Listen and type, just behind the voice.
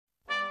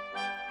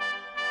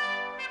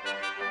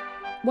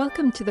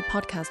Welcome to the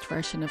podcast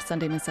version of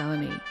Sunday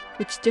Miscellany,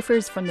 which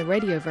differs from the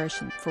radio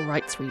version for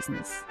rights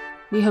reasons.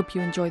 We hope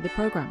you enjoy the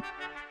programme.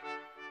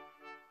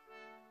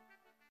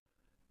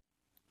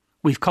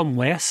 We've come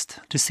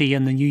west to see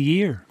in the new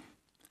year.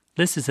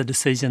 This is a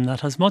decision that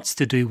has much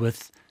to do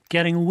with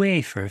getting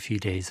away for a few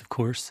days, of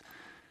course,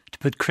 to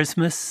put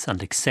Christmas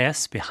and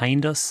excess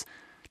behind us,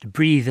 to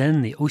breathe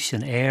in the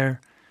ocean air,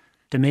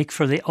 to make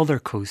for the other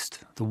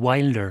coast, the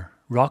wilder,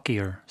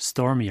 rockier,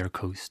 stormier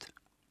coast.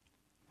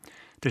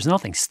 There's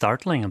nothing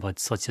startling about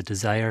such a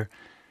desire.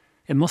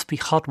 It must be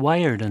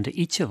hot-wired into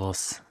each of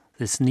us,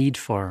 this need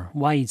for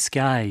wide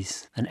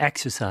skies and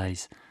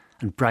exercise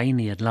and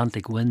briny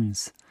Atlantic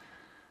winds.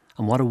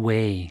 And what a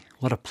way,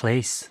 what a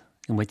place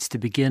in which to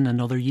begin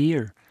another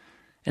year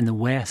in the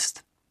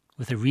west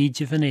with a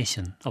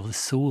rejuvenation of the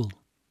soul.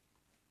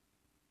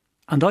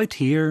 And out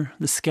here,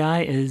 the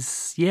sky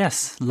is,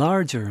 yes,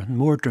 larger and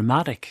more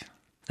dramatic.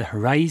 The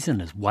horizon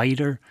is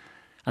wider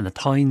and the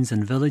towns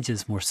and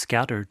villages more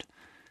scattered.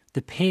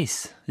 The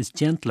pace is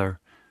gentler,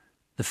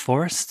 the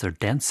forests are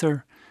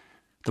denser,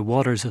 the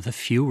waters of the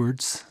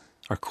fjords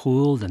are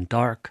cold and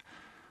dark,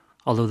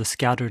 although the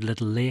scattered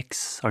little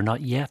lakes are not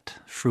yet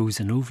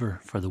frozen over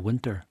for the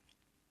winter.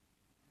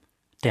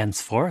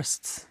 Dense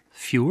forests,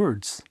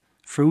 fjords,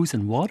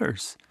 frozen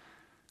waters.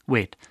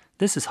 Wait,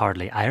 this is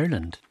hardly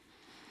Ireland.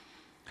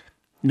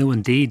 No,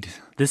 indeed,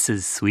 this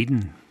is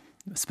Sweden,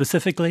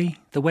 specifically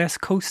the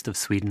west coast of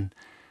Sweden,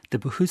 the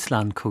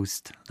Bohuslän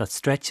coast that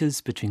stretches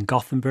between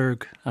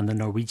Gothenburg and the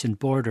Norwegian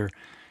border,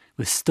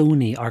 with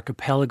stony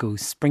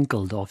archipelagos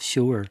sprinkled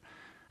offshore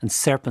and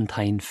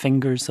serpentine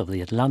fingers of the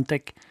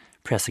Atlantic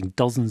pressing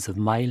dozens of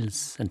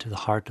miles into the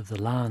heart of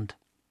the land.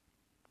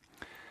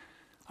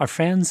 Our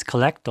friends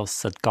collect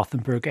us at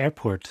Gothenburg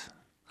Airport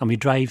and we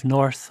drive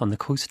north on the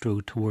coast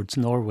road towards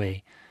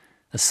Norway.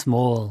 A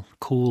small,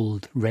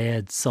 cold,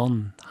 red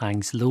sun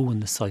hangs low in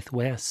the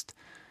southwest.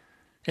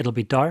 It'll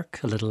be dark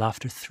a little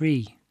after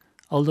 3.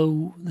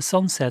 Although the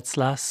sunsets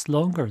last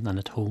longer than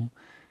at home,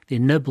 they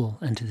nibble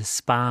into the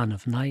span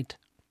of night.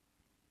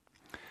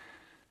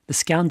 The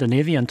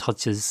Scandinavian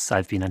touches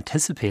I've been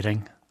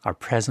anticipating are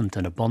present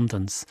in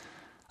abundance.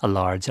 A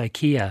large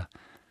IKEA,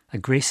 a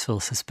graceful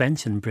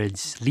suspension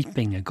bridge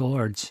leaping a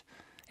gorge,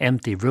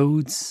 empty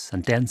roads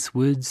and dense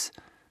woods,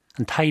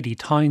 and tidy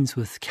towns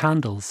with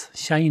candles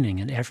shining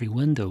in every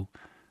window.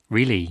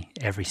 Really,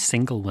 every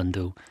single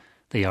window.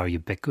 They are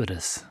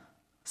ubiquitous.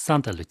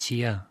 Santa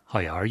Lucia,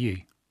 how are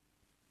you?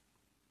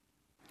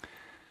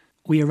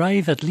 We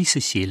arrive at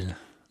Lysekil,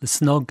 the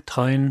snug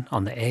town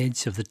on the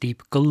edge of the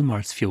deep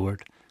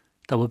Gullmarsfjord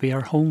that will be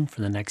our home for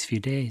the next few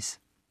days.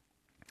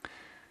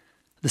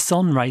 The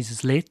sun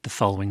rises late the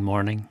following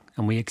morning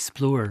and we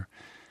explore.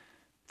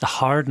 The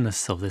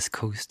hardness of this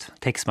coast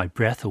takes my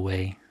breath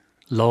away.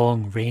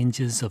 Long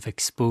ranges of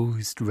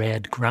exposed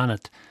red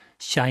granite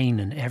shine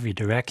in every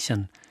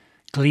direction,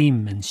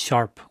 gleam in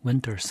sharp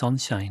winter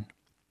sunshine.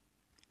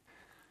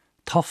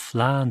 Tough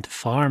land to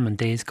farm in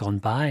days gone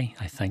by,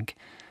 I think,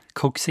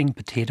 coaxing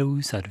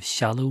potatoes out of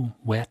shallow,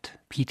 wet,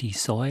 peaty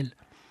soil.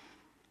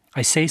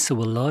 I say so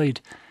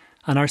aloud,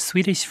 and our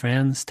Swedish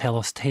friends tell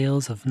us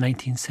tales of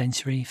 19th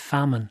century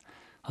famine,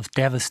 of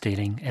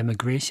devastating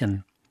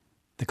emigration,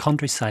 the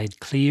countryside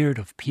cleared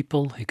of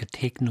people who could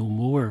take no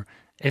more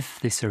if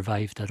they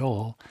survived at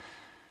all,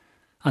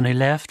 and they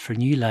left for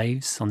new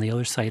lives on the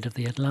other side of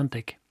the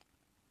Atlantic.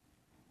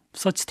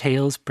 Such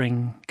tales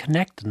bring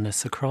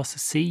connectedness across the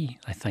sea,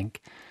 I think,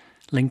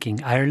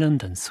 linking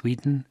Ireland and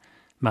Sweden,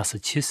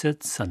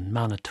 Massachusetts and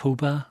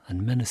Manitoba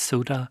and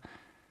Minnesota,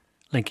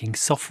 linking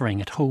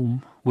suffering at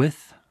home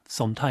with,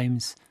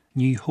 sometimes,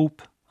 new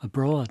hope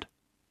abroad.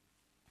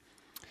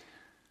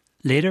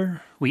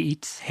 Later, we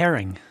eat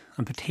herring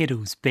and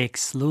potatoes baked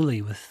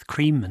slowly with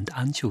cream and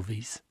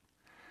anchovies.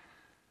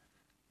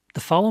 The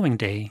following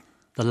day,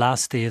 the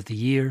last day of the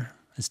year,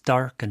 is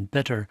dark and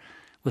bitter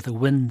with a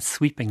wind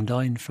sweeping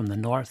down from the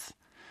north.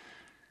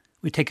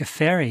 We take a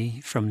ferry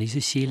from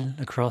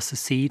Lysekil across the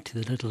sea to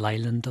the little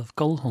island of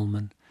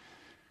Gullholmen.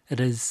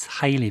 It is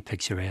highly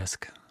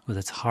picturesque, with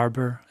its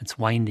harbour, its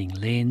winding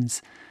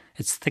lanes,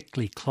 its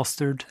thickly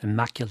clustered,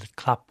 immaculate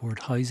clapboard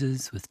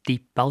houses with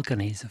deep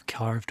balconies of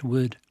carved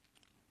wood.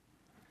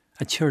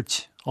 A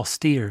church,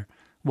 austere,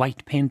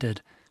 white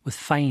painted, with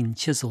fine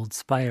chiselled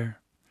spire.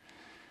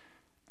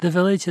 The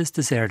village is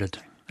deserted,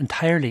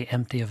 entirely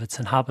empty of its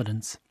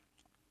inhabitants.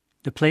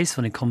 The place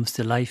when it comes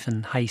to life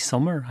in high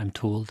summer, I'm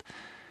told,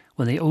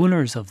 when the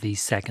owners of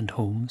these second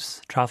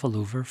homes travel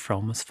over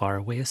from as far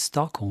away as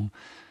Stockholm,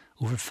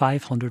 over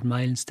 500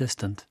 miles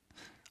distant.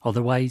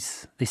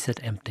 Otherwise, they sit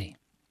empty.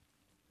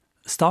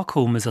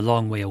 Stockholm is a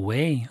long way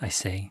away, I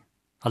say,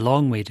 a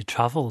long way to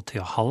travel to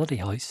a holiday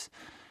house.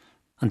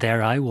 And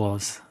there I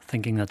was,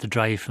 thinking that the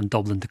drive from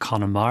Dublin to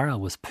Connemara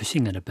was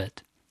pushing it a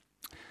bit.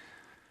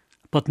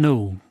 But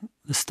no,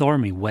 the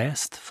stormy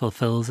west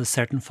fulfills a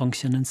certain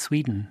function in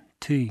Sweden,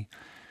 too.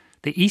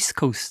 The east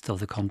coast of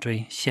the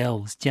country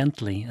shelves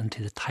gently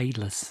into the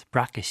tideless,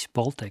 brackish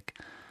Baltic.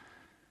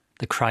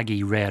 The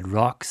craggy red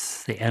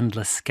rocks, the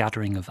endless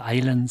scattering of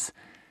islands,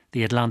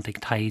 The Atlantic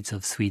tides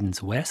of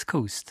Sweden's west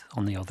coast,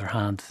 on the other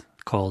hand,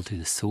 call to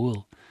the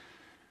soul.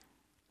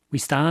 We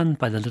stand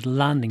by the little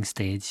landing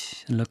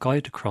stage and look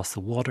out across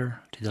the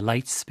water to the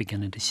lights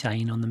beginning to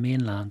shine on the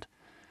mainland.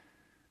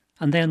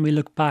 And then we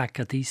look back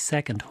at these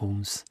second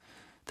homes,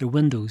 their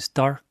windows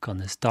dark on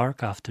this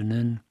dark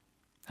afternoon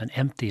and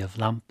empty of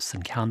lamps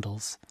and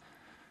candles.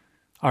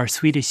 Our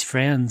Swedish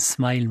friends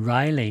smile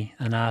wryly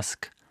and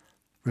ask,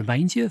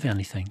 "Reminds you of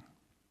anything?"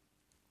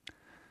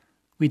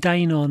 We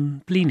dine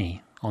on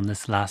blini on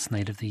this last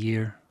night of the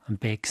year and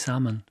bake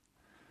salmon.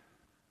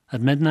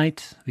 At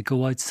midnight we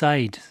go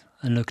outside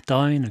and look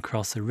down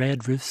across the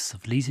red roofs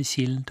of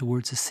Lysekil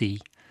towards the sea.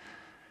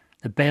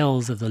 The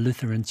bells of the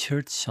Lutheran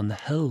church on the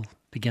hill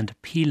begin to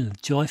peal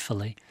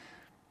joyfully,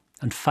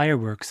 and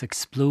fireworks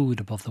explode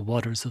above the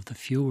waters of the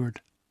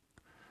fjord.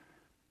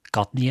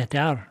 "Gott nytt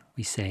år,"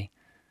 we say,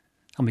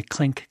 and we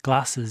clink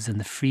glasses in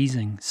the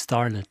freezing,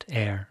 starlit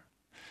air.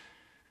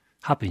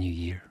 Happy New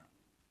Year.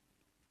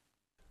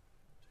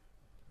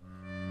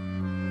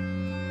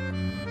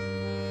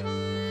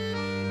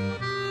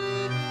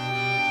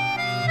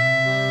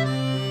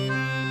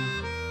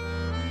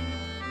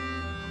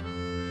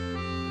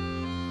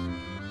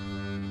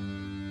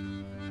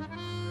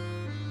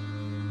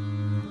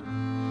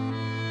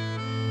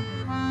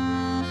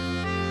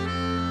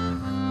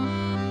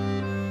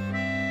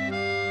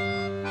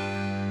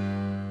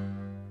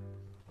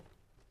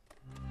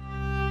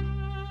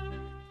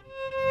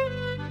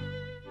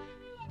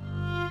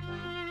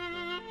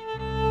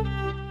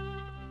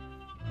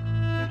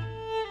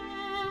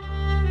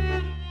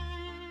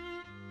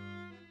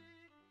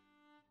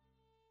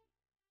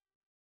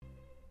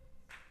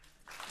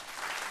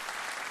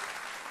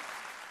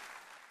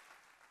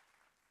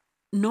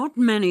 Not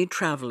many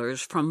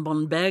travellers from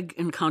Bunbeg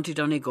in County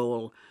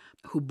Donegal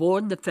who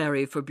board the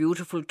ferry for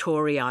beautiful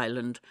Tory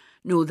Island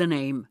know the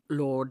name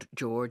Lord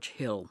George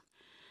Hill.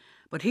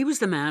 But he was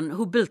the man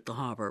who built the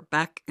harbour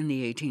back in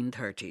the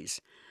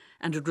 1830s,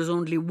 and it was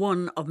only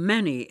one of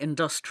many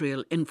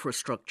industrial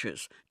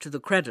infrastructures to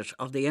the credit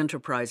of the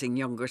enterprising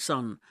younger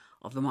son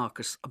of the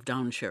Marquess of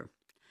Downshire.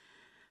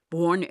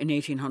 Born in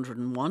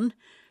 1801,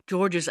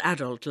 George's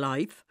adult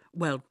life,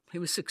 well, he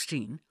was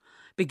 16,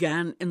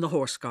 began in the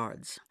Horse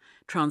Guards,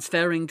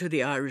 transferring to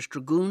the Irish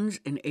Dragoons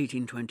in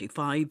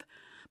 1825,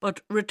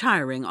 but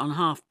retiring on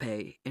half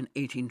pay in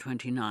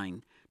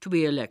 1829 to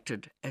be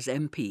elected as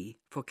MP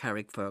for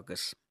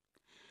Carrickfergus.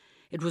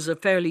 It was a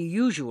fairly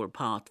usual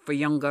path for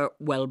younger,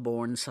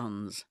 well-born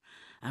sons,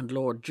 and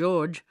Lord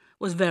George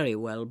was very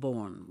well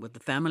born, with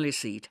the family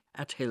seat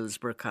at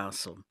Hillsborough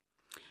Castle,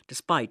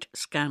 despite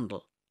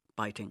scandal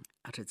biting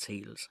at its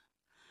heels.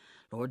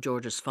 Lord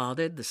George's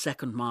father, the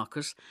second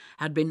Marquess,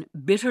 had been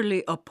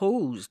bitterly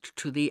opposed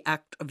to the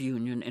Act of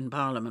Union in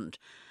Parliament,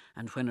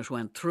 and when it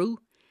went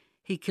through,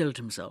 he killed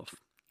himself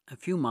a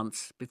few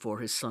months before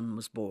his son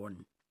was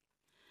born.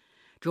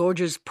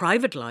 George's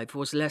private life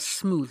was less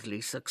smoothly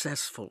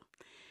successful.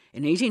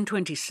 In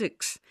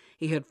 1826,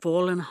 he had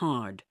fallen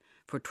hard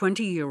for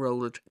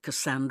 20-year-old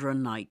Cassandra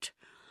Knight,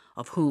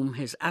 of whom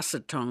his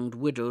acid-tongued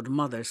widowed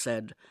mother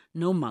said,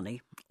 "No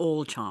money,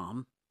 all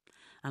charm,"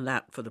 and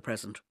that, for the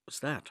present, was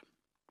that.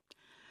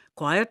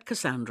 Quiet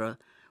Cassandra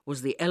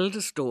was the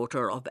eldest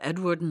daughter of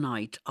Edward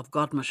Knight of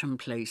Godmersham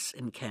Place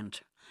in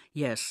Kent.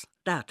 Yes,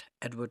 that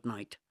Edward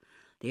Knight,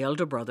 the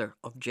elder brother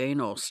of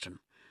Jane Austen,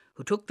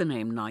 who took the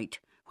name Knight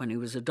when he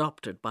was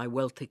adopted by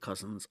wealthy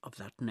cousins of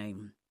that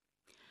name.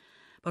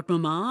 But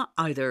Mamma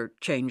either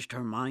changed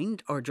her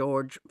mind or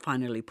George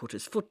finally put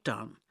his foot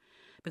down,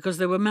 because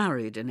they were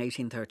married in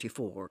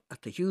 1834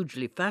 at the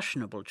hugely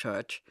fashionable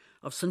church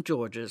of St.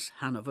 George's,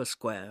 Hanover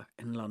Square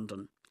in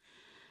London.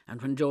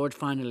 And when George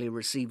finally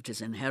received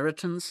his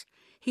inheritance,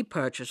 he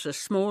purchased a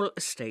small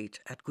estate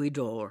at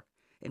Gweedore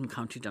in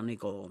County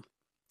Donegal.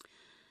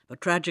 But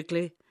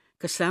tragically,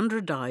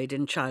 Cassandra died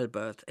in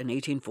childbirth in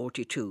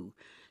 1842,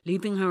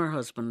 leaving her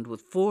husband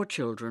with 4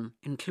 children,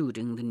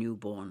 including the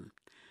newborn.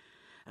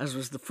 As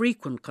was the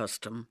frequent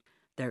custom,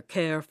 their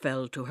care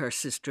fell to her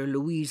sister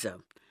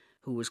Louisa,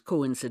 who was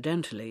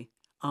coincidentally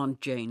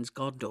Aunt Jane's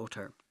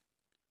goddaughter.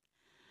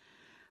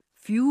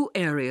 Few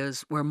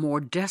areas were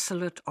more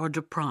desolate or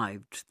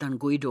deprived than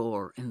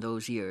Gweedore in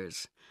those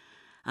years,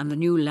 and the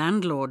new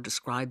landlord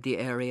described the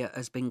area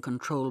as being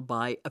controlled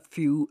by a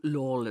few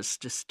lawless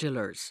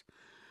distillers,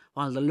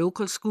 while the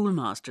local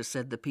schoolmaster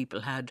said the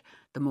people had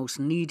the most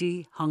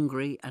needy,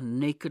 hungry and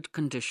naked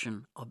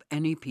condition of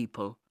any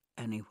people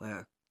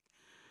anywhere.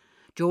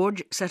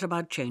 George set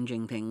about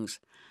changing things,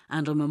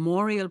 and a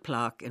memorial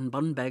plaque in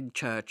Bunbeg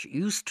Church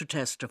used to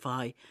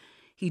testify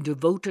he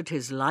devoted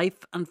his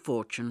life and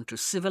fortune to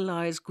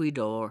civilise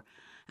Gweedore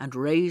and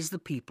raise the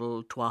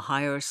people to a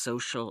higher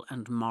social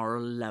and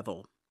moral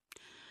level.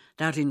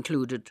 That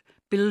included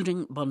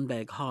building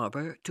Bunbeg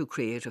Harbour to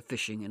create a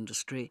fishing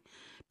industry,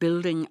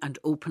 building and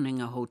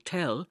opening a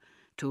hotel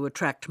to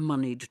attract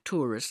moneyed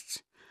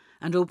tourists,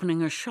 and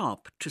opening a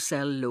shop to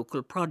sell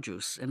local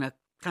produce in a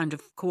kind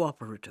of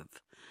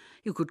cooperative.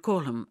 You could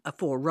call him a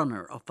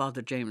forerunner of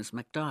Father James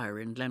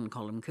McDyer in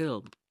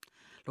Glencolmkill.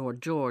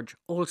 Lord George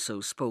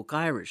also spoke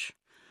Irish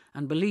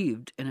and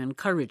believed in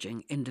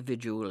encouraging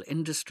individual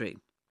industry.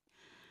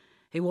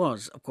 He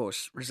was, of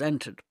course,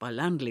 resented by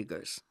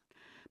Landleaguers,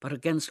 but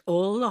against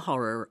all the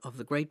horror of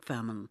the Great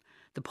Famine,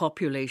 the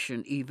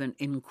population even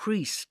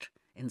increased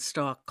in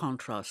stark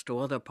contrast to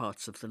other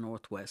parts of the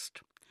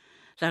Northwest.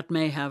 That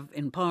may have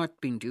in part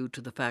been due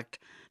to the fact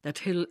that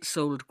Hill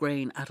sold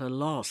grain at a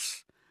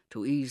loss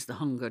to ease the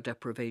hunger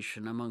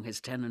deprivation among his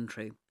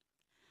tenantry.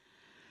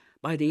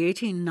 By the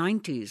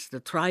 1890s, the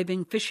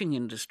thriving fishing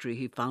industry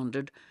he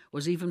founded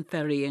was even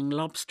ferrying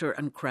lobster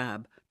and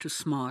crab to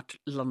smart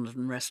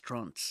London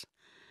restaurants.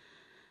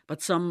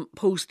 But some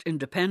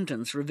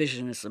post-independence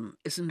revisionism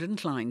isn't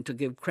inclined to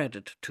give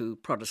credit to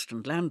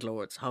Protestant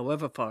landlords,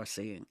 however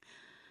far-seeing,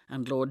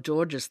 and Lord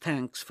George's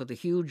thanks for the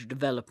huge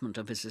development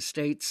of his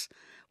estates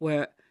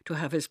were to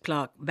have his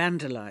plaque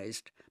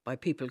vandalised by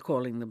people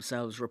calling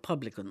themselves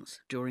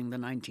Republicans during the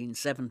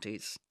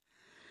 1970s.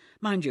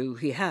 Mind you,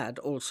 he had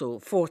also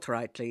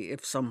forthrightly,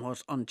 if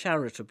somewhat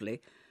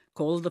uncharitably,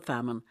 called the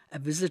famine a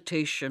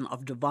visitation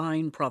of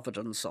divine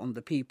providence on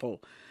the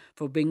people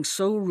for being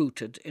so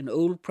rooted in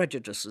old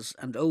prejudices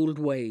and old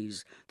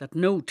ways that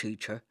no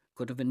teacher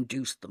could have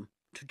induced them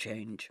to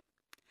change.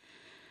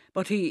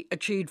 But he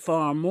achieved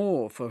far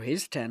more for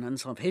his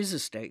tenants of his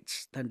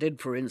estates than did,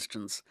 for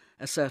instance,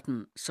 a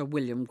certain Sir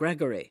William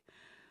Gregory,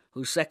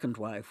 whose second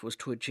wife was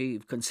to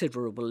achieve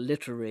considerable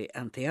literary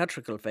and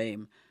theatrical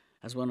fame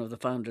as one of the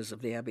founders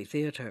of the Abbey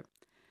Theatre.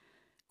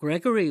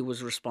 Gregory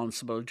was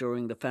responsible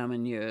during the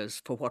famine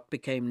years for what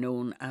became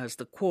known as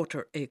the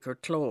quarter-acre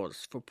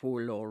clause for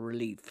poor law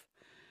relief.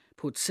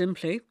 Put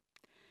simply,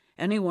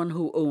 anyone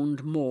who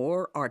owned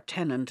more or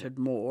tenanted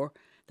more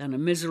than a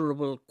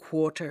miserable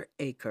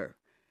quarter-acre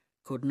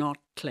could not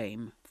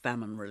claim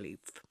famine relief.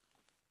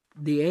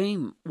 The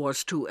aim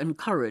was to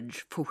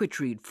encourage, for which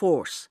read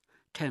force,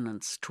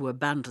 tenants to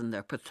abandon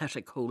their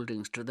pathetic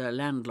holdings to their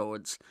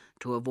landlords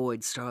to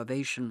avoid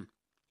starvation.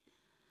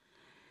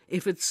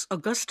 If it's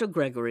Augusta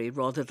Gregory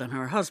rather than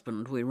her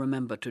husband we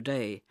remember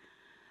today,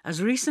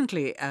 as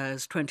recently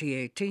as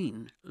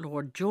 2018,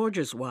 Lord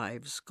George's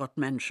wives got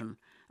mention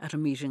at a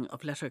meeting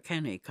of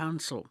Letterkenny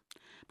Council.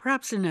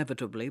 Perhaps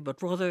inevitably,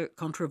 but rather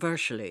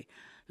controversially,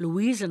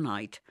 Louisa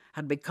Knight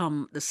had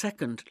become the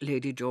second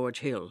Lady George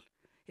Hill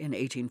in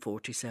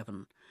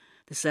 1847.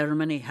 The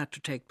ceremony had to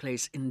take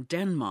place in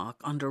Denmark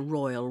under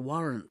royal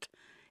warrant,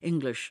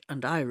 English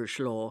and Irish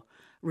law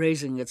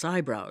raising its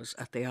eyebrows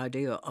at the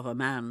idea of a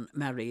man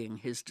marrying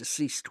his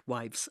deceased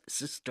wife's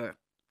sister.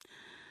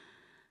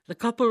 The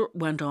couple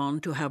went on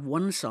to have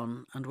one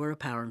son and were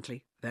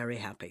apparently very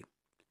happy.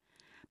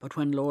 But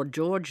when Lord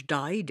George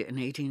died in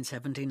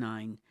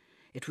 1879,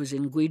 it was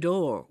in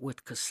Gweedore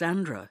with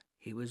Cassandra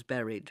he was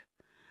buried,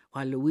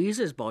 while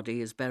Louisa's body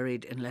is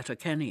buried in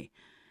Letterkenny,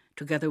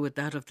 together with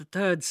that of the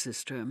third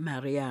sister,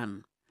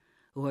 Marianne,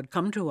 who had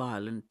come to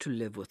Ireland to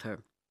live with her.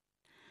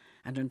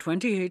 And in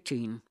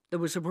 2018, there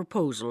was a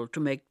proposal to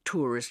make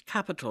tourist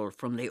capital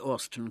from the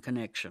Austin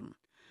connection.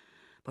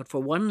 But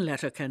for one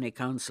Letterkenny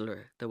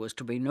councillor, there was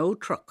to be no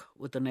truck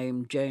with the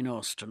name Jane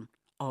Austen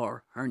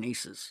or her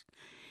nieces.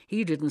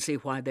 He didn't see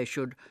why they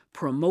should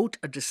promote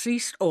a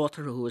deceased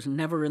author who was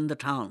never in the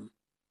town.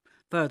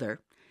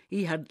 Further,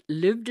 he had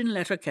lived in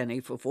Letterkenny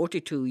for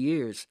 42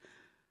 years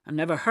and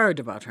never heard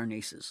about her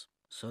nieces.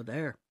 So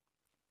there.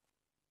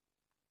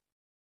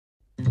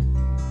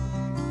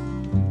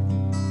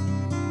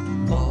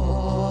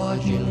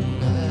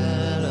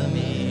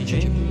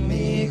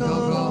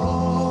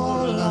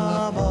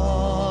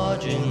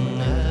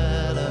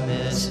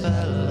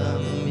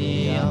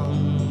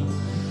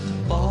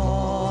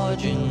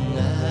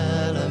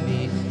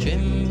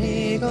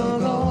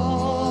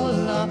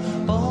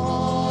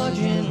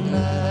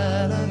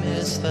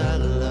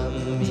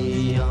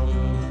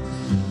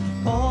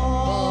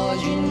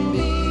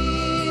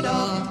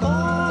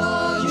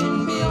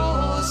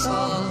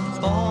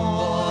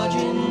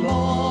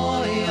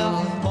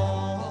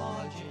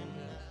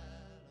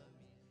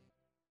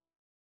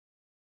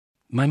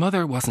 My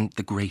mother wasn't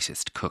the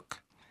greatest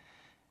cook.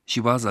 She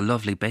was a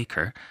lovely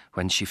baker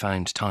when she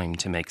found time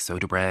to make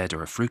soda bread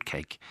or a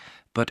fruitcake,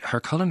 but her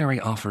culinary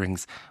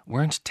offerings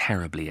weren't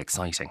terribly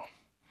exciting.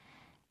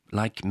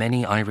 Like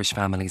many Irish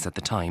families at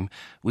the time,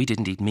 we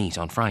didn't eat meat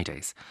on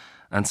Fridays,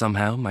 and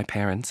somehow my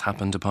parents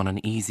happened upon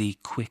an easy,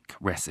 quick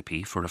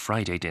recipe for a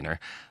Friday dinner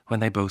when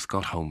they both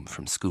got home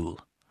from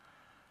school.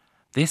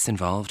 This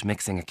involved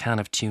mixing a can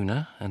of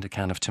tuna and a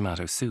can of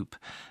tomato soup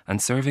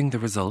and serving the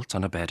result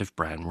on a bed of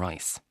brown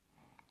rice.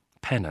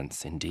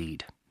 Penance,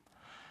 indeed.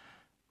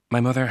 My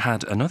mother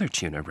had another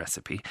tuna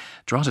recipe,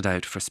 trotted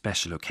out for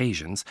special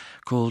occasions,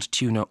 called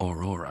tuna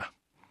aurora.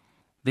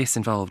 This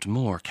involved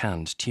more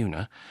canned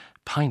tuna,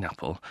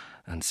 pineapple,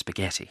 and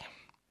spaghetti.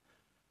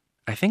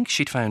 I think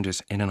she'd found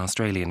it in an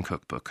Australian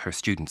cookbook her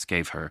students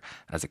gave her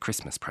as a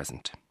Christmas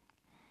present.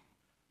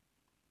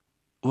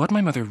 What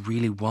my mother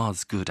really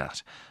was good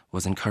at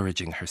was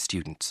encouraging her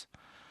students.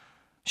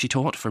 She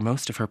taught for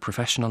most of her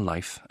professional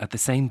life at the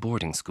same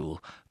boarding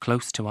school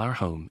close to our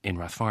home in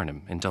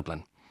Rathfarnham in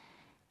Dublin.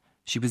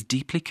 She was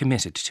deeply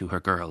committed to her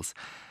girls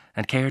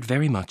and cared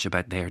very much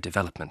about their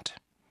development.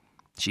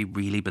 She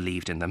really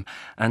believed in them,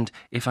 and,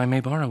 if I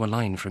may borrow a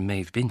line from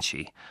Maeve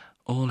Binchy,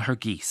 all her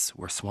geese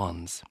were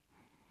swans.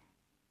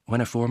 When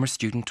a former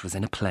student was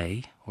in a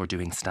play or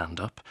doing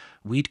stand-up,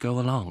 we'd go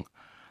along.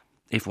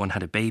 If one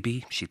had a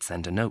baby, she'd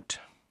send a note.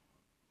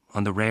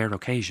 On the rare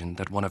occasion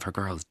that one of her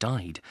girls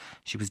died,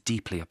 she was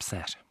deeply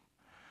upset.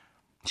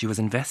 She was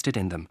invested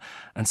in them,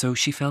 and so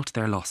she felt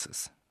their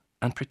losses,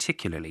 and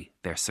particularly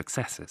their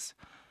successes.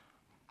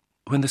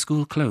 When the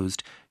school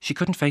closed, she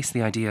couldn't face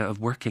the idea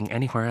of working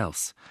anywhere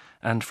else,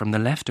 and from the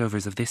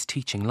leftovers of this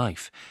teaching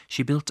life,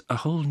 she built a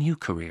whole new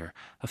career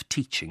of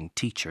teaching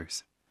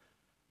teachers.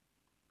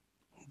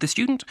 The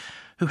student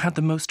who had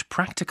the most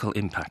practical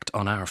impact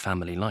on our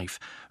family life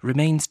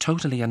remains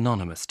totally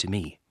anonymous to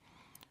me.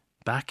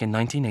 Back in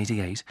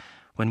 1988,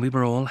 when we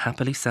were all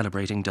happily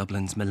celebrating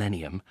Dublin's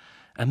millennium,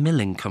 a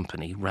milling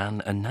company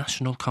ran a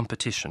national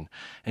competition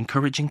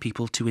encouraging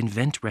people to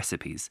invent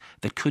recipes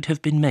that could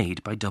have been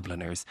made by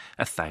Dubliners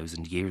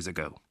 1,000 years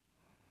ago.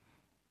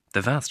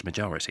 The vast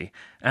majority,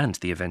 and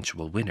the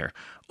eventual winner,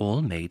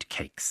 all made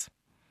cakes.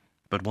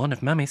 But one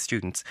of Mammy's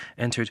students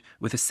entered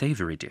with a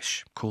savoury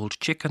dish called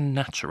chicken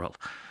natural,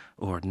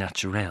 or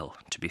naturel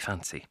to be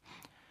fancy,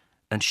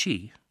 and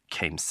she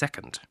came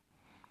second.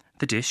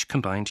 The dish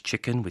combined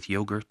chicken with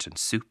yogurt and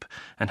soup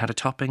and had a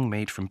topping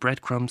made from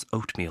breadcrumbs,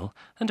 oatmeal,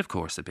 and of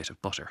course a bit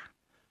of butter.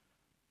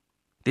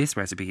 This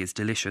recipe is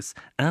delicious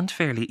and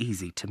fairly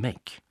easy to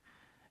make.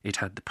 It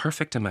had the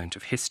perfect amount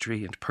of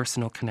history and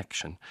personal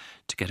connection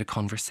to get a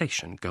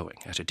conversation going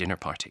at a dinner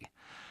party.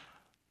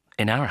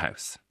 In our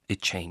house,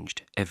 it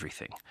changed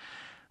everything.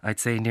 I'd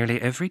say nearly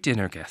every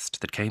dinner guest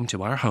that came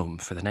to our home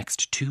for the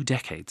next 2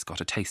 decades got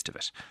a taste of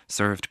it,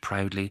 served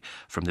proudly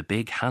from the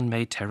big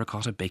handmade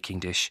terracotta baking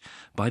dish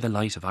by the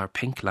light of our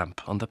pink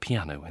lamp on the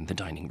piano in the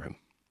dining room.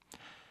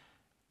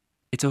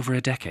 It's over a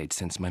decade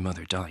since my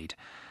mother died,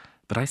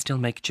 but I still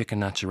make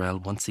chicken naturel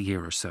once a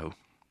year or so,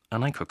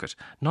 and I cook it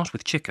not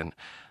with chicken,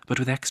 but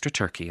with extra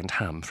turkey and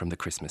ham from the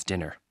Christmas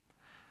dinner.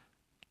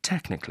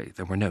 Technically,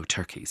 there were no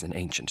turkeys in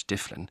ancient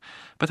Difflin,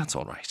 but that's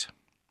all right.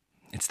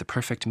 It's the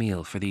perfect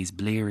meal for these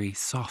bleary,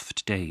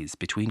 soft days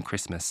between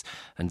Christmas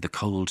and the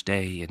cold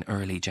day in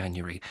early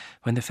January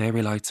when the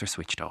fairy lights are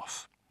switched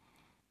off.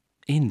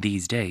 In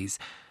these days,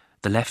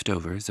 the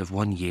leftovers of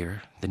one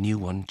year, the new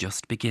one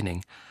just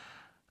beginning,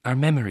 our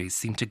memories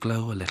seem to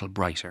glow a little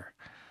brighter,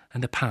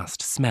 and the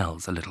past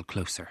smells a little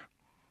closer.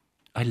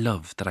 I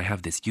love that I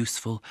have this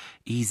useful,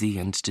 easy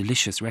and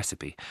delicious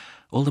recipe,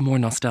 all the more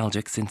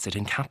nostalgic since it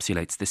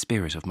encapsulates the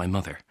spirit of my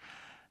mother,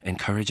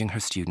 encouraging her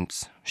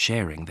students,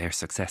 sharing their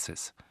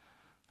successes.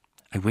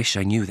 I wish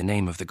I knew the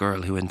name of the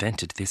girl who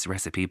invented this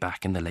recipe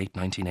back in the late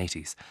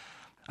 1980s.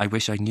 I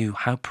wish I knew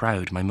how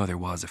proud my mother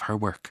was of her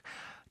work,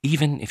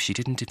 even if she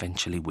didn't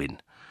eventually win.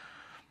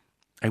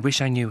 I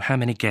wish I knew how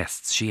many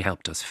guests she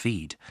helped us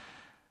feed.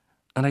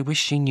 And I wish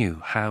she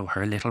knew how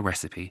her little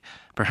recipe,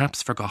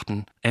 perhaps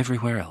forgotten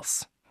everywhere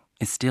else,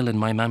 is still in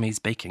my mammy's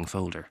baking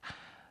folder,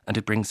 and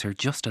it brings her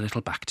just a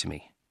little back to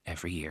me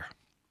every year.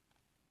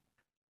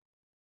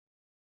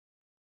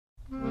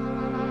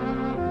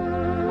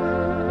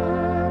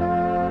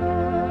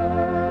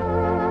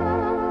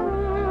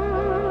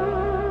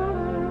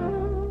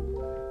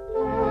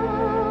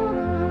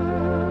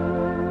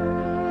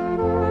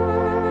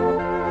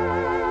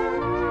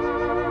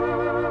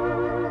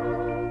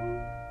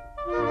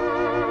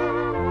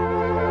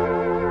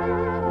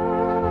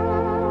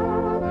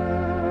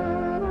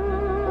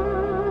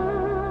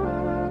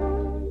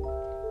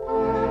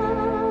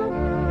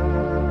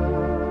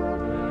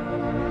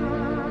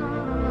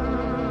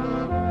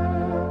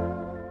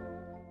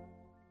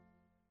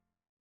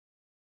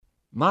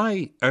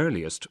 My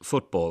earliest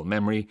football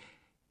memory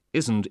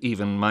isn't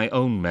even my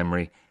own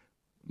memory,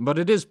 but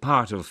it is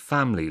part of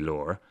family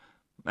lore,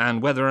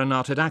 and whether or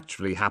not it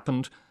actually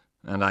happened,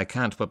 and I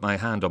can't put my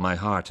hand on my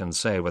heart and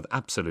say with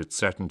absolute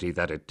certainty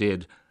that it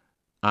did,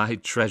 I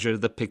treasure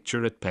the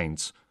picture it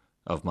paints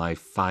of my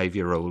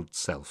 5-year-old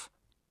self.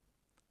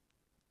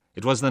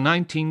 It was the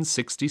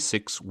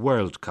 1966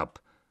 World Cup,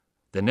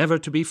 the never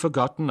to be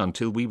forgotten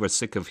until we were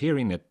sick of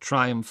hearing it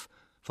triumph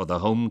for the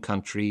home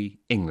country,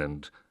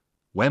 England.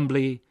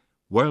 Wembley,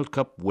 World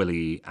Cup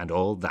Willie, and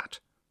all that.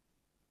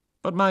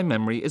 But my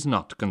memory is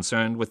not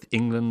concerned with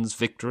England's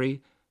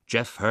victory,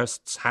 Geoff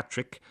Hurst's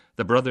hat-trick,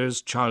 the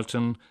brothers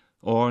Charlton,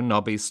 or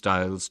Nobby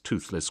Stiles'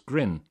 toothless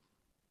grin.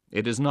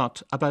 It is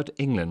not about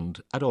England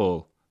at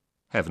all.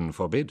 Heaven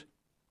forbid.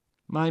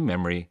 My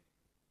memory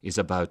is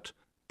about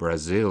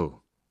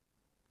Brazil.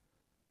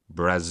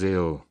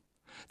 Brazil,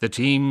 the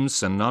team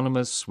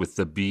synonymous with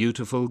the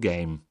beautiful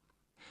game.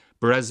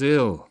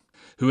 Brazil,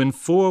 who in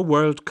 4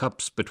 World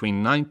Cups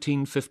between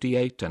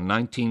 1958 and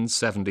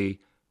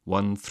 1970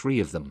 won 3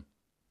 of them.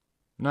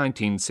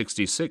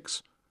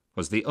 1966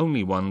 was the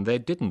only one they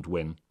didn't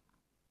win.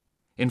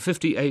 In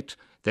 58,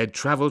 they'd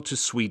travelled to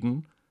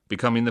Sweden,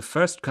 becoming the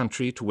first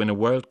country to win a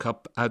World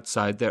Cup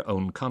outside their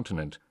own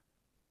continent.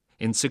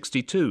 In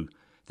 62,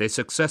 they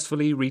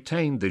successfully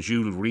retained the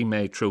Jules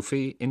Rimet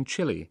Trophy in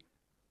Chile,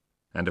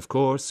 And of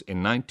course,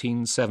 in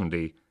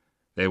 1970,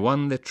 they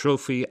won the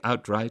trophy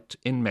outright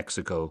in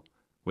Mexico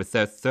with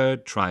their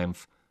third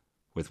triumph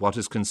with what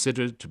is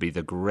considered to be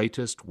the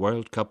greatest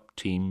World Cup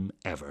team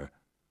ever.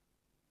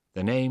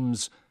 The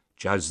names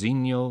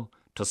Jairzinho,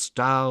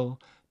 Tostão,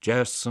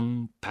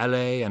 Gerson,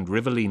 Pelé and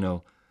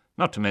Rivellino,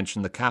 not to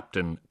mention the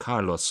captain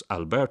Carlos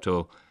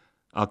Alberto,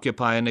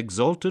 occupy an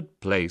exalted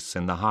place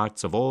in the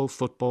hearts of all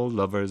football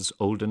lovers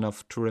old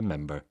enough to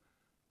remember.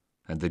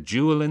 And the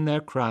jewel in their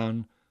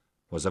crown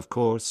was, of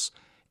course,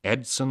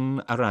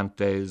 Edson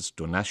Arantes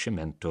do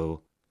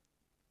Nascimento,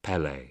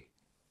 Pelé.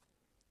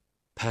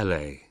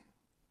 Pelé,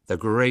 the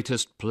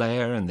greatest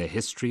player in the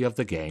history of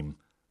the game.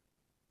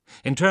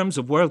 In terms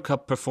of World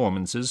Cup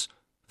performances,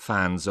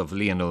 fans of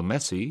Lionel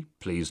Messi,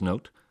 please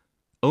note,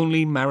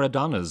 only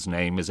Maradona's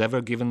name is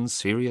ever given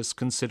serious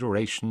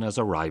consideration as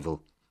a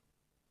rival.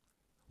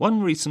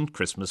 One recent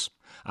Christmas,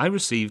 I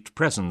received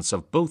presents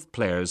of both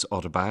players'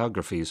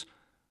 autobiographies,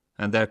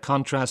 and their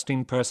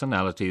contrasting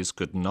personalities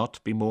could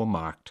not be more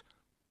marked.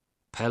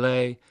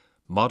 Pelé,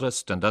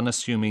 modest and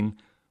unassuming,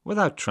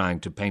 without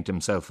trying to paint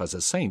himself as a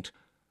saint,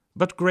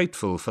 but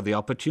grateful for the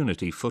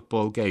opportunity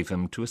football gave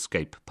him to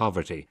escape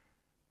poverty.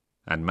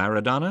 And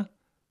Maradona,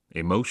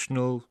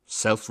 emotional,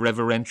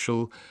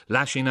 self-reverential,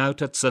 lashing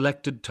out at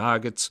selected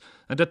targets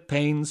and at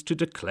pains to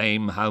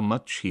declaim how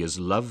much he is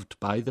loved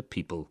by the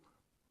people.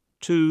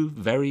 Two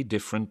very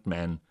different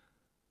men,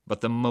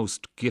 but the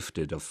most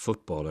gifted of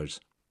footballers.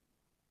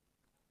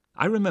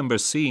 I remember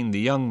seeing the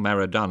young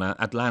Maradona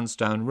at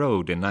Lansdowne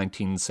Road in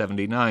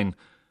 1979,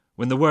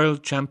 when the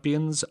world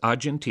champions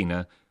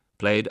Argentina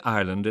played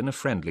Ireland in a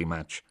friendly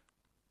match.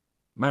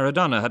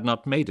 Maradona had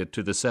not made it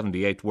to the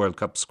 78 World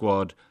Cup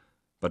squad,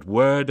 but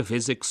word of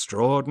his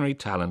extraordinary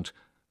talent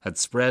had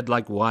spread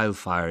like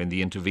wildfire in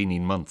the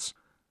intervening months.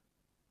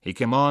 He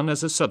came on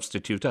as a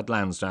substitute at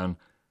Lansdowne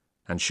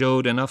and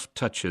showed enough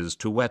touches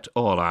to whet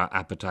all our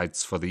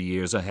appetites for the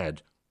years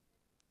ahead.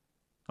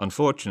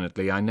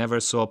 Unfortunately, I never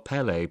saw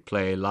Pelé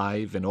play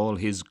live in all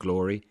his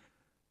glory.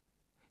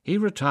 He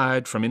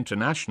retired from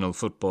international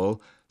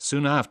football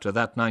soon after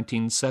that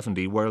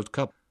 1970 World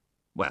Cup.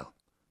 Well,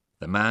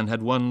 the man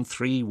had won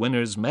 3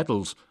 winners'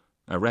 medals,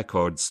 a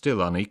record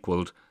still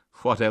unequalled.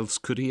 What else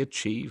could he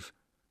achieve?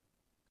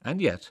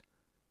 And yet,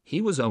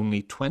 he was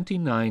only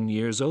 29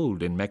 years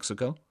old in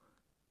Mexico.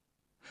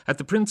 At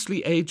the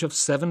princely age of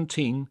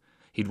 17,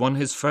 he'd won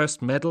his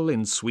first medal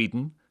in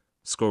Sweden,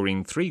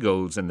 scoring 3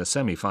 goals in the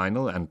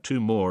semi-final and 2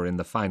 more in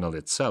the final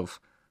itself.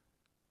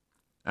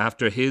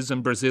 After his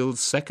and Brazil's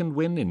second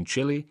win in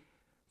Chile,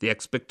 the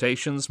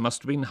expectations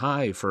must have been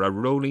high for a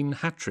rolling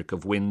hat-trick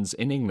of wins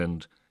in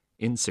England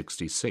in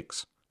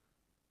 '66.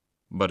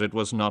 But it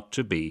was not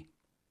to be.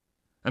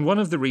 And one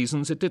of the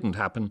reasons it didn't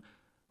happen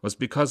was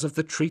because of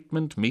the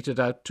treatment meted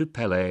out to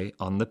Pelé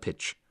on the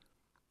pitch.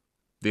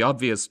 The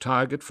obvious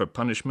target for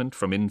punishment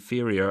from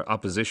inferior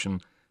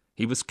opposition,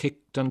 he was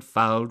kicked and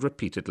fouled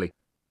repeatedly.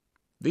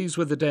 These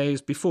were the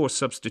days before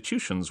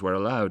substitutions were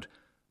allowed,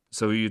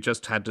 so you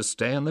just had to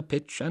stay on the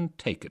pitch and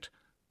take it.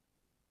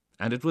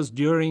 And it was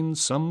during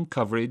some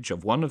coverage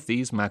of one of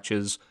these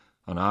matches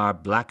on our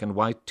black and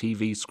white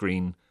TV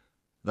screen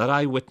that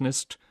I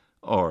witnessed,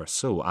 or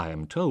so I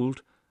am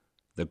told,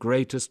 the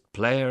greatest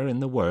player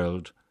in the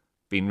world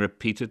being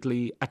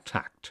repeatedly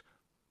attacked.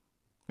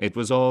 It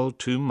was all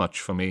too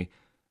much for me,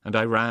 and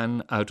I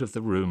ran out of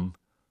the room.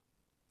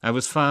 I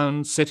was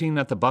found sitting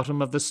at the bottom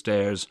of the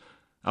stairs,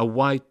 a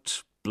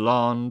white,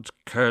 blonde,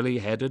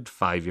 curly-headed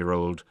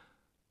 5-year-old,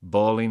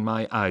 bawling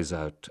my eyes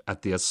out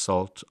at the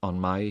assault on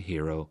my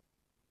hero.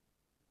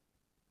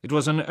 It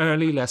was an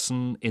early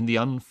lesson in the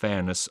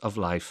unfairness of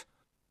life.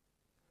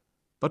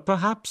 But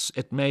perhaps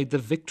it made the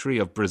victory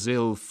of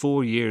Brazil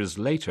 4 years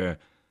later,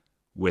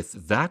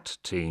 with that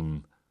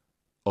team,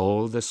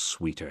 all the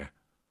sweeter.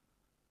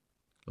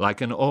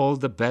 Like in all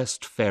the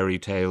best fairy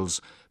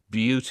tales,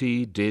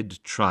 beauty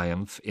did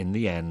triumph in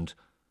the end.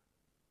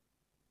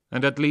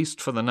 And at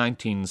least for the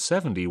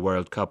 1970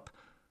 World Cup,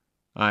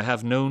 I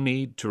have no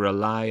need to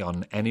rely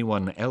on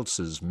anyone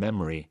else's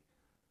memory.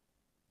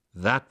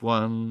 That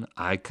one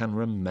I can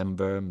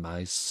remember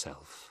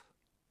myself.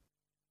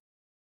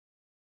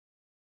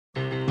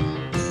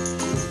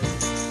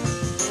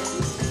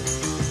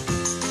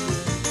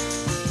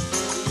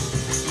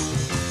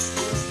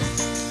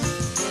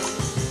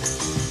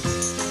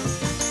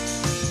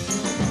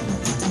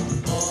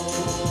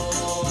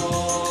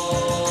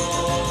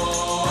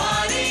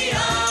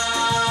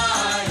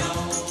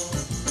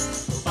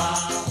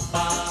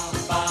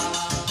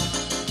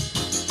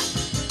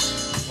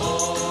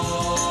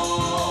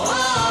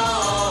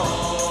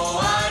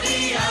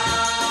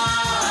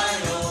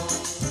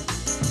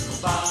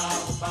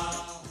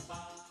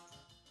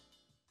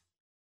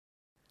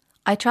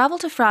 I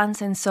travelled to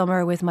France in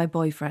summer with my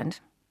boyfriend.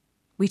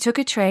 We took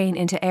a train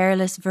into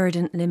airless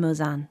verdant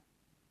Limousin.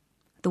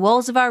 The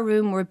walls of our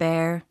room were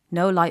bare,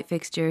 no light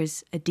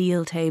fixtures, a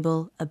deal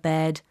table, a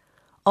bed,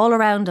 all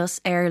around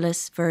us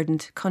airless,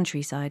 verdant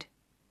countryside.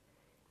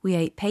 We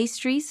ate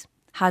pastries,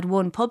 had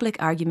one public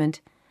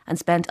argument, and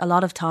spent a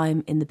lot of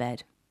time in the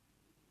bed.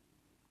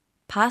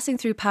 Passing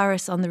through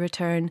Paris on the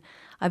return,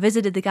 I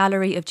visited the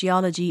Gallery of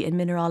Geology and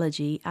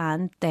Mineralogy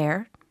and,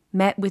 there,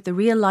 met with the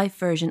real-life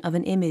version of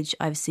an image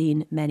I've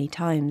seen many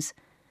times,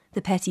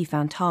 the Petit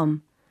Fantôme,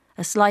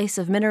 a slice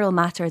of mineral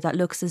matter that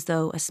looks as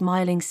though a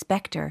smiling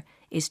spectre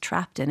is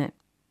trapped in it.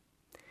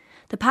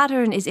 The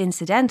pattern is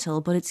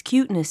incidental, but its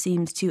cuteness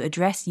seems to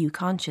address you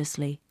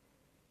consciously.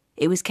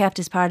 It was kept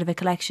as part of a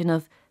collection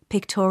of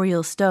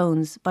pictorial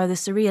stones by the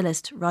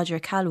surrealist Roger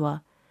Calois,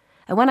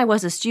 and when I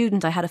was a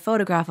student I had a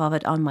photograph of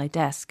it on my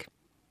desk.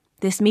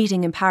 This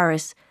meeting in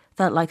Paris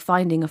felt like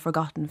finding a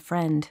forgotten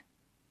friend.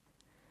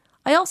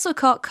 I also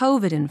caught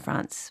COVID in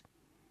France.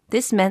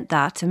 This meant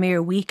that, a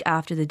mere week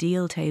after the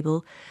deal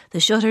table, the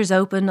shutters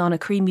open on a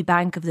creamy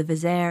bank of the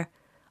Vézère,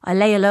 I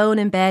lay alone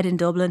in bed in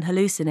Dublin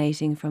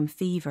hallucinating from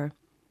fever.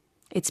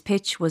 Its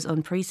pitch was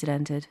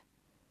unprecedented.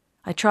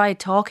 I tried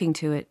talking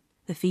to it,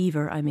 the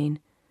fever, I mean.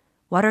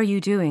 "What are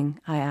you doing?"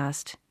 I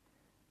asked.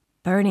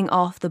 "Burning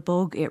off the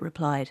bug," it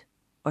replied,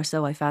 or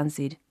so I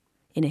fancied,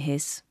 in a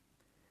hiss.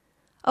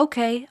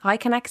 "OK, I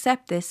can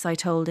accept this," I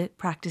told it,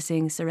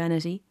 practicing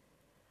serenity.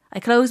 I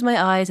closed my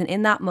eyes and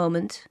in that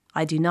moment,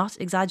 I do not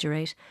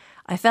exaggerate,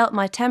 I felt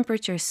my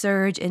temperature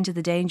surge into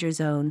the danger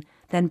zone,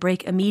 then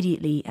break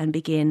immediately and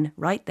begin,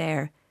 right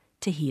there,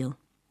 to heal.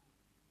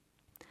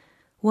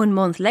 1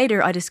 month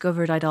later, I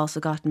discovered I'd also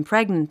gotten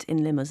pregnant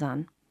in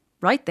Limousin.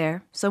 Right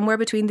there, somewhere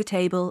between the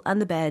table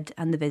and the bed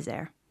and the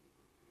Vézère.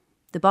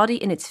 The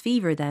body in its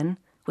fever, then,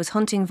 was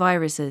hunting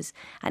viruses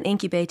and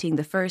incubating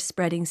the first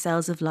spreading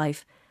cells of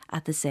life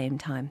at the same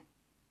time.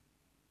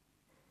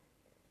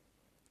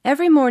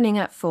 Every morning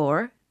at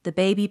 4, the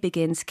baby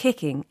begins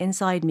kicking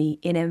inside me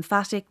in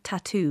emphatic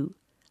tattoo,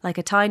 like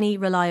a tiny,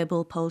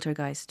 reliable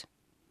poltergeist.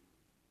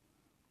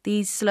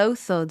 These slow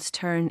thuds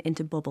turn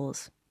into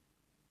bubbles.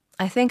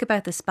 I think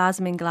about the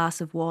spasming glass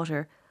of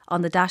water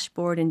on the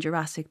dashboard in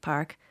Jurassic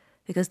Park,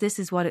 because this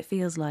is what it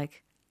feels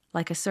like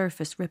a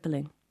surface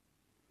rippling.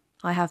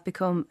 I have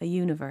become a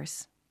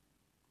universe.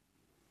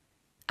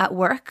 At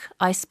work,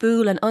 I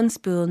spool and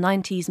unspool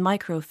 90s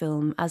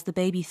microfilm as the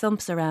baby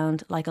thumps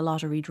around like a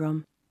lottery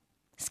drum.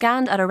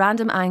 Scanned at a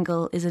random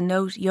angle is a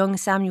note young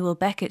Samuel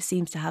Beckett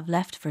seems to have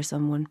left for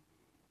someone.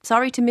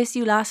 "Sorry to miss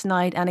you last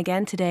night and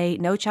again today,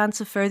 no chance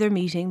of further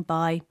meeting,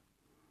 bye."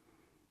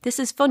 This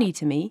is funny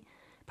to me,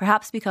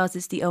 perhaps because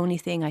it's the only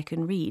thing I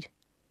can read.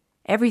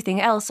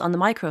 Everything else on the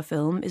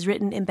microfilm is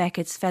written in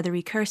Beckett's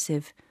feathery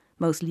cursive,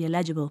 mostly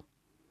illegible.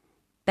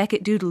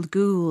 Beckett doodled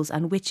ghouls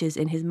and witches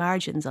in his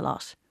margins a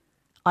lot.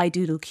 I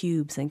doodle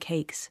cubes and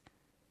cakes.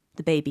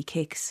 The baby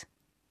kicks.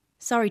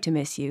 "Sorry to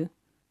miss you.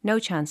 No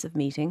chance of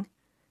meeting.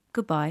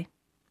 Goodbye."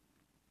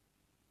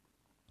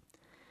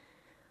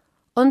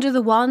 Under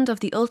the wand of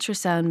the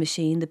ultrasound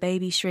machine, the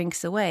baby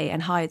shrinks away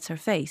and hides her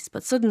face,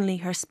 but suddenly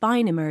her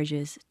spine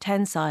emerges,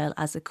 tensile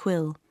as a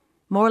quill,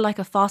 more like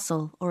a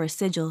fossil or a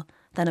sigil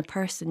than a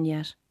person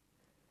yet.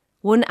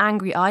 One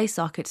angry eye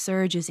socket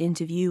surges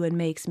into view and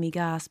makes me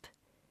gasp.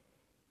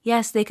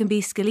 "Yes, they can be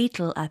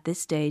skeletal at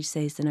this stage,"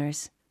 says the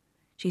nurse.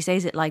 She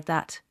says it like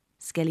that,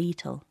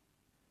 skeletal.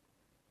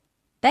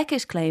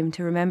 Beckett claimed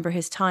to remember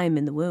his time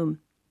in the womb,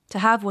 to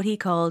have what he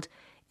called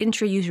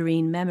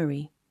intrauterine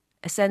memory,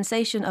 a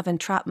sensation of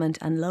entrapment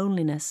and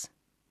loneliness.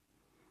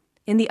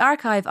 In the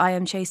archive I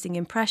am chasing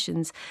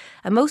impressions,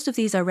 and most of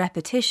these are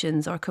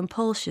repetitions or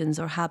compulsions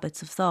or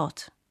habits of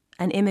thought.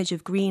 An image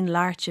of green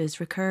larches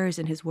recurs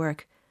in his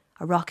work,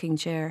 a rocking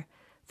chair,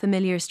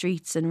 familiar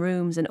streets and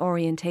rooms and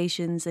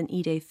orientations and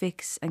idées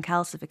fixes and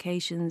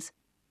calcifications.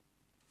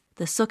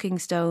 The sucking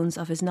stones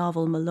of his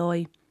novel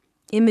Malloy,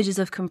 images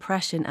of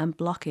compression and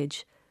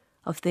blockage,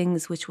 of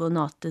things which will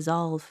not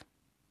dissolve.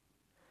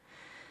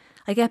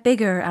 I get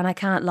bigger and I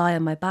can't lie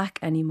on my back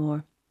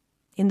anymore.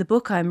 In the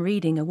book I'm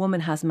reading, a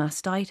woman has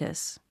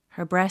mastitis.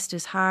 Her breast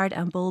is hard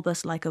and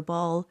bulbous like a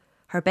ball.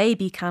 Her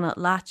baby cannot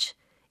latch.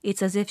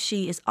 It's as if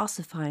she is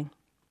ossifying.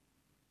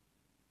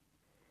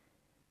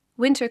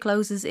 Winter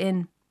closes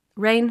in.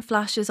 Rain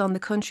flashes on the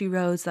country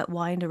roads that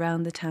wind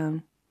around the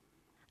town.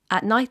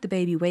 At night the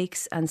baby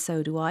wakes, and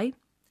so do I,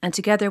 and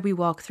together we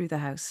walk through the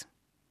house.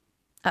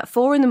 At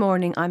 4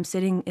 a.m, I'm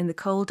sitting in the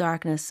cold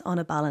darkness on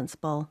a balance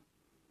ball.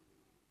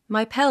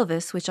 My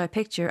pelvis, which I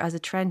picture as a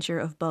trencher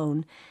of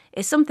bone,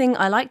 is something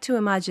I like to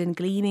imagine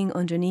gleaming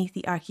underneath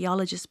the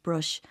archaeologist's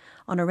brush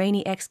on a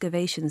rainy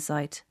excavation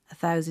site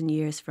 1,000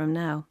 years from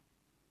now.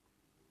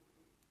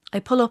 I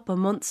pull up a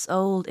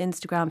months-old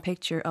Instagram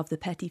picture of the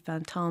Petit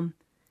Fantôme,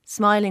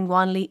 smiling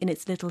wanly in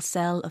its little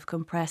cell of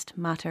compressed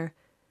matter,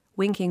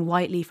 winking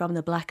whitely from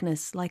the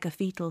blackness like a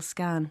fetal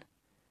scan.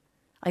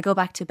 I go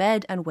back to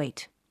bed and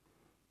wait.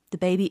 The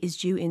baby is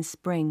due in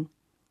spring.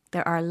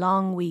 There are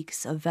long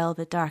weeks of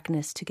velvet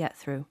darkness to get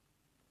through.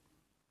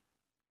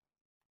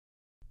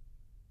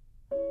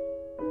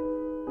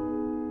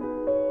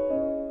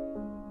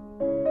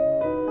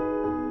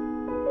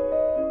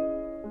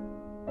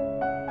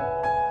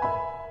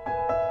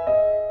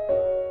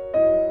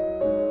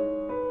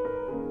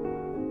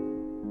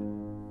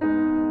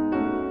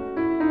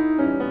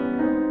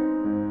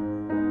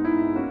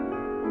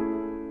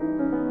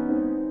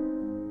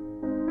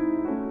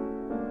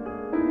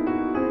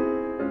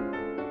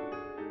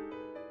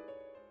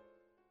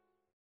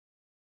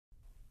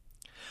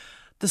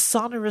 The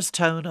sonorous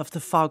tone of the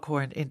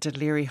foghorn in Dún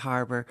Laoghaire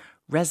Harbour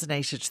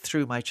resonated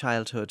through my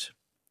childhood.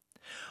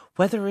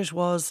 Whether it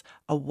was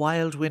a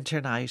wild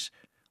winter night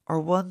or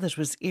one that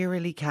was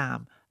eerily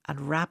calm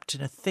and wrapped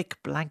in a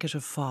thick blanket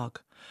of fog,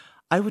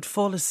 I would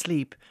fall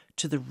asleep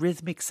to the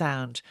rhythmic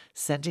sound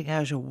sending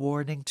out a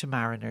warning to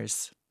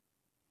mariners.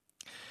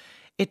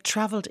 It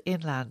travelled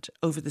inland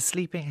over the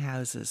sleeping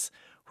houses,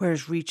 where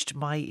it reached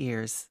my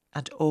ears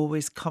and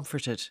always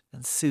comforted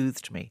and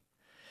soothed me.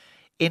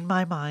 In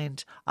my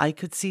mind, I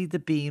could see the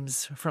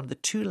beams from the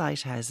 2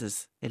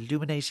 lighthouses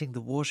illuminating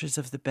the waters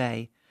of the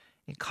bay,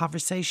 in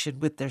conversation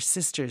with their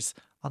sisters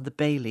on the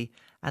Bailey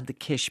and the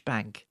Kish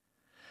Bank.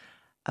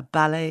 A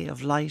ballet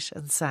of light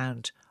and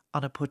sound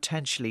on a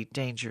potentially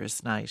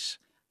dangerous night.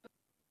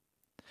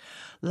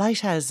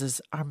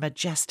 Lighthouses are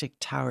majestic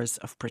towers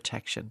of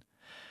protection.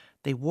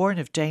 They warn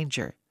of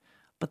danger,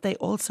 but they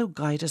also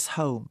guide us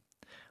home,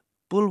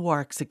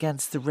 bulwarks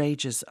against the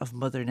rages of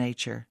Mother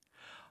Nature.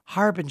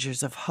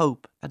 Harbingers of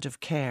hope and of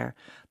care,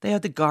 they are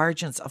the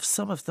guardians of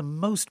some of the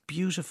most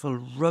beautiful,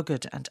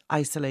 rugged and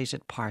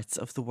isolated parts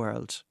of the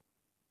world.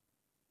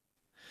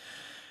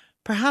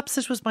 Perhaps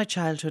it was my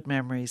childhood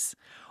memories,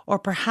 or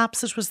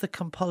perhaps it was the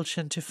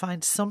compulsion to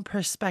find some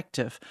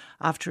perspective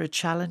after a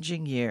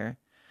challenging year,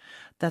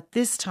 that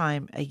this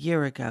time a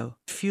year ago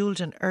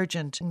fueled an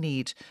urgent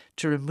need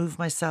to remove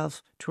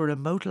myself to a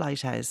remote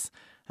lighthouse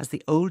as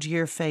the old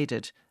year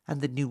faded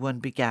and the new one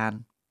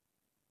began.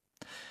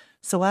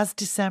 So as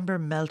December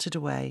melted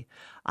away,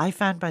 I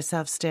found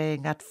myself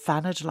staying at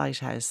Fanad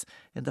Lighthouse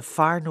in the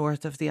far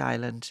north of the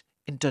island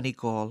in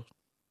Donegal.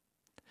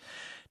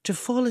 To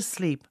fall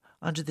asleep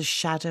under the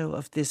shadow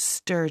of this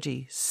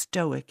sturdy,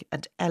 stoic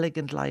and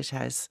elegant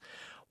lighthouse,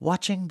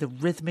 watching the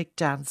rhythmic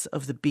dance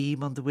of the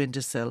beam on the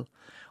windowsill,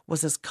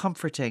 was as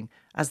comforting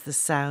as the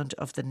sound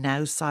of the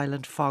now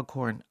silent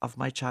foghorn of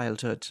my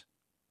childhood.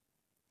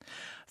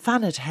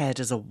 Fanad Head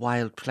is a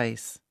wild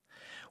place.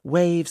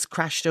 Waves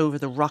crashed over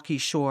the rocky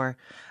shore,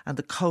 and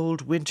the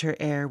cold winter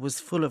air was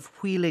full of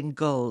wheeling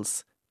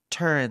gulls,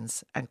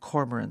 terns and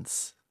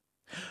cormorants.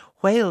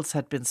 Whales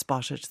had been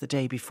spotted the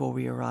day before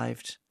we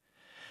arrived.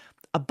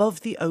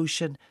 Above the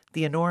ocean,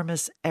 the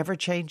enormous,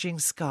 ever-changing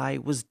sky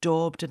was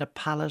daubed in a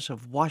palette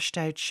of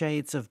washed-out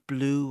shades of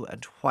blue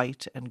and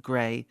white and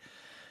grey,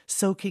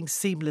 soaking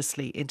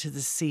seamlessly into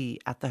the sea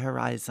at the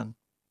horizon.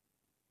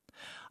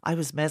 I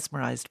was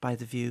mesmerised by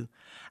the view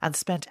and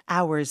spent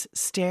hours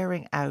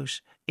staring out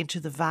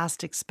into the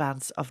vast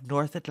expanse of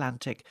North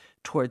Atlantic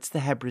towards the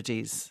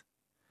Hebrides.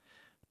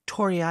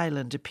 Tory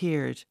Island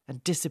appeared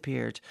and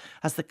disappeared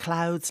as the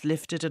clouds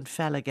lifted and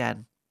fell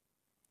again.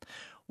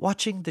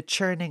 Watching the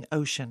churning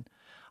ocean,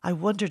 I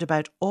wondered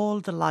about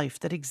all the life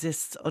that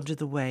exists under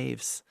the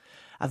waves,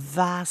 a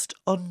vast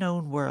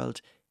unknown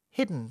world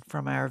hidden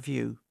from our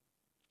view.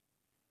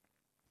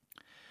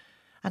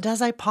 And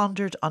as I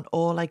pondered on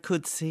all I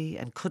could see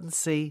and couldn't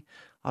see,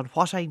 on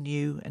what I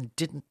knew and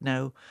didn't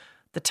know,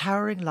 the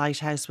towering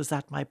lighthouse was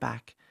at my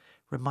back,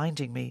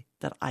 reminding me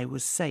that I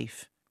was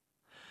safe.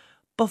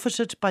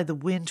 Buffeted by the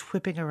wind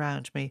whipping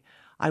around me,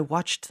 I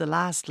watched the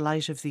last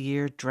light of the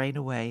year drain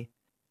away.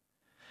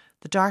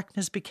 The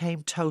darkness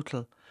became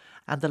total,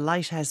 and the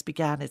lighthouse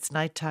began its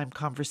nighttime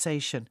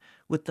conversation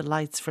with the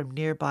lights from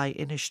nearby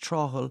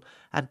Inishtrahul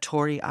and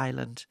Tory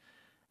Island,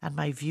 and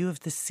my view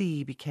of the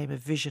sea became a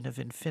vision of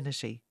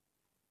infinity.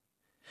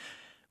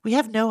 We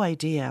have no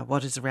idea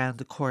what is around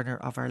the corner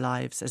of our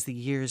lives as the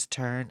years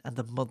turn and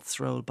the months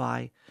roll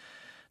by.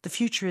 The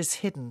future is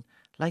hidden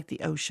like the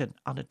ocean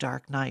on a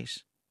dark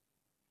night.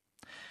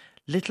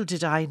 Little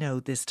did I know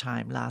this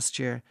time last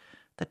year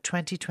that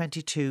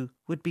 2022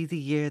 would be the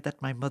year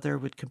that my mother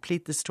would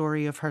complete the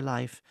story of her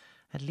life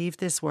and leave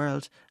this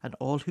world and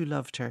all who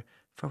loved her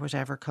for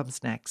whatever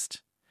comes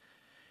next.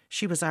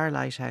 She was our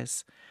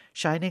lighthouse,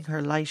 shining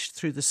her light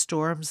through the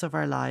storms of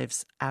our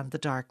lives and the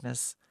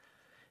darkness,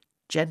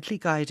 gently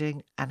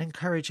guiding and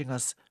encouraging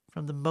us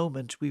from the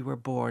moment we were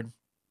born.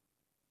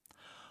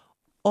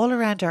 All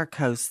around our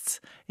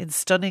coasts, in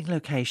stunning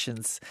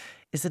locations,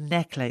 is a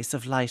necklace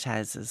of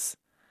lighthouses,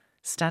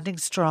 standing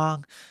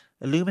strong,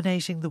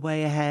 illuminating the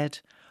way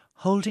ahead,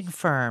 holding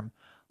firm,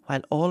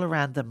 while all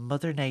around them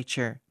Mother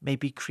Nature may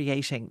be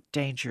creating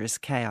dangerous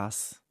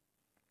chaos.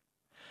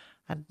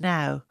 And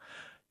now,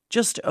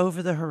 just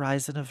over the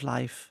horizon of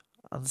life,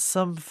 on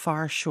some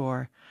far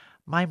shore,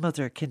 my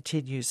mother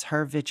continues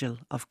her vigil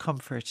of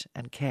comfort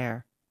and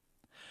care.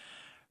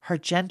 Her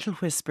gentle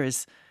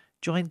whispers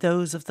join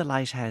those of the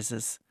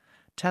lighthouses,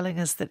 telling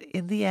us that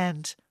in the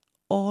end,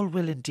 all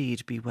will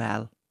indeed be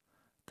well,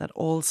 that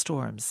all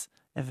storms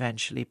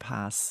eventually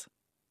pass.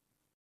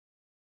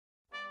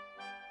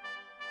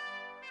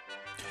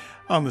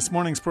 On this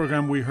morning's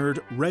programme we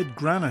heard Red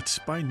Granite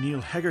by Neil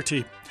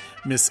Hegarty,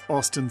 Miss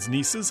Austen's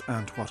Nieces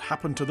and What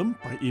Happened to Them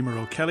by Emer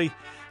O'Kelly,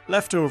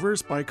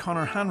 Leftovers by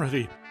Conor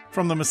Hanratty,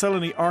 from the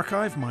Miscellany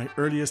Archive, My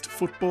Earliest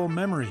Football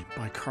Memory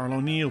by Carl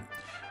O'Neill,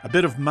 A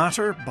Bit of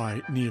Matter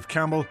by Niamh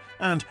Campbell,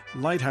 and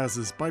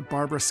Lighthouses by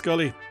Barbara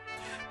Scully.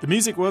 The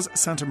music was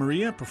Santa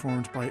Maria,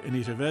 performed by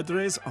Anita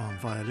Vedres on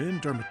violin,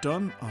 Dermot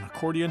Dunn on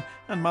accordion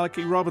and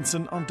Malachi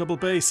Robinson on double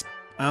bass.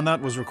 And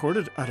that was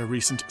recorded at a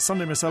recent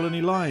Sunday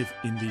Miscellany Live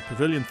in the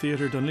Pavilion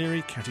Theatre,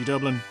 Dunleary, County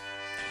Dublin.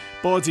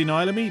 Bawdsy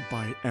Nilamy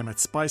by Emmett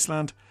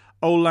Spiceland,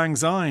 Auld Lang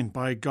Syne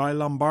by Guy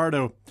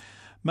Lombardo,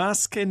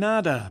 Mas Que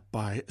Nada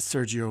by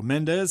Sergio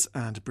Mendes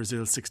and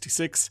Brazil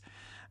 66,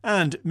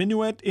 and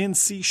Minuet in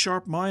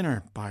C-sharp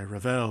minor by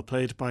Ravel,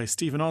 played by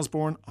Stephen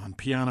Osborne on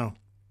piano.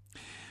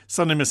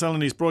 Sunday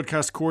Miscellany's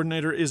broadcast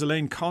coordinator is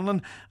Elaine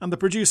Conlon and the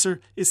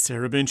producer is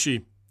Sarah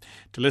Binchy.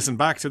 To listen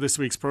back to this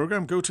week's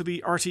programme, go to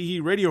the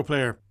RTE radio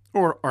player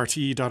or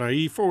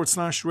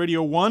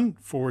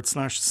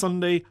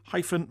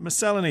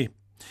rte.ie/radio1/Sunday-Miscellany.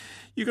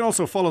 You can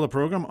also follow the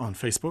programme on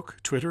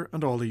Facebook, Twitter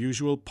and all the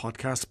usual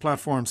podcast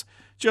platforms.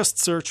 Just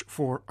search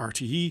for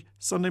RTE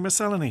Sunday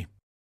Miscellany.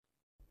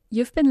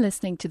 You've been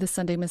listening to the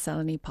Sunday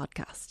Miscellany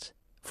podcast.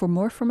 For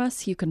more from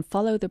us, you can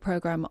follow the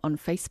programme on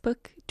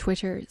Facebook,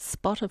 Twitter,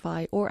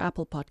 Spotify or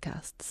Apple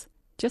Podcasts.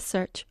 Just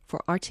search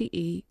for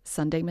RTE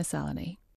Sunday Miscellany.